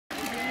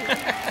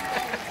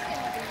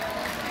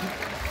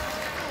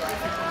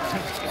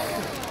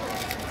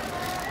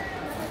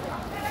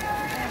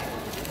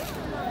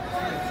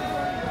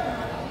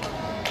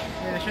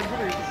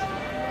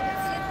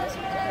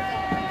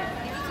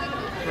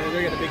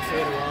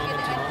feet of ramen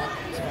tonight.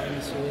 It's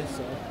famous here,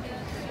 so.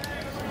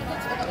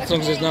 As long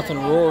as there's nothing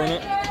raw in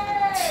it.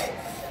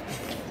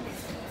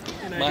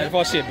 You know, Mate, if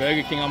I see a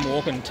Burger King, I'm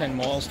walking 10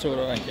 miles to it,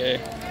 I don't care.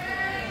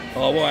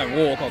 Oh, I won't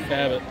walk, I'll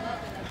cab it.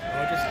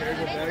 I'll just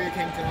Google Burger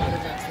King tonight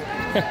and that's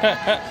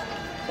it.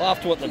 Well,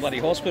 after what the bloody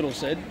hospital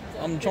said,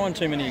 I'm trying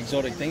too many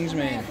exotic things,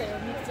 man.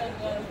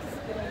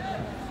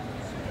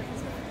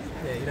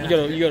 Yeah, You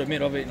got to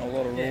admit, I've eaten a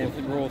lot of raw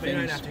but things. you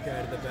don't have to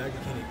go to the Burger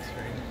King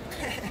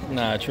extreme.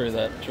 No, true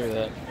that.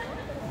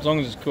 As long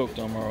as it's cooked,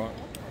 I'm alright.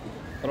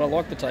 But I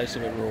like the taste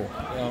of it raw, you know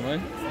what I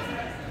mean?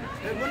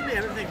 It wouldn't be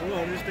everything raw,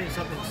 it would just be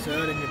something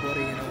stirred in your body,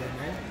 you know what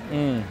I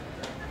mean?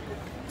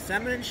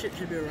 Salmon and shit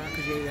should be alright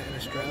because you eat that in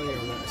Australia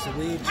a lot. It's a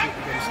weird shit you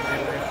gotta stay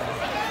away from.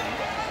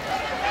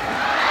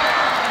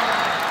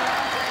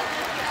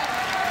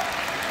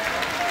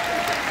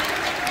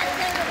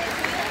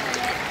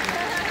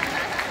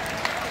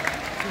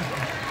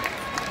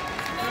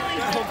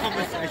 That whole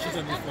conversation's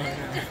on your phone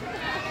now.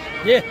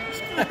 Yeah.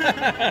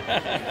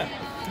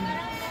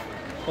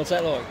 What's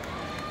that like?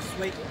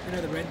 Sweet, you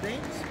know the red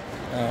beans?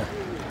 Oh,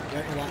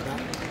 Don't you like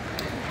that?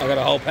 I got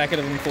a whole packet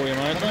of them for you,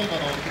 mate.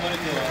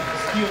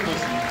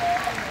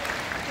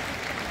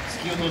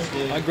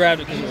 I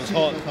grabbed it because it was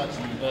hot,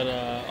 but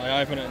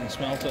I opened it and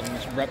smelt it and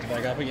just wrapped it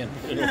back up again.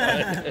 Put it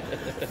away.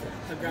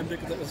 I grabbed it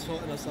because it was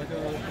hot and I was like,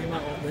 oh, you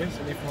might want this,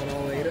 and if not,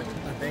 I'll eat it,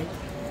 I think.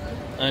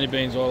 Only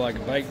beans I like are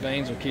baked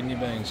beans or kidney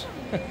beans.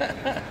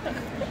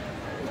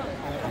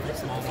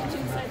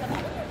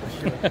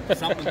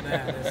 Something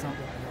there, there's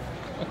something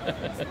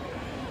there.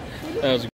 That was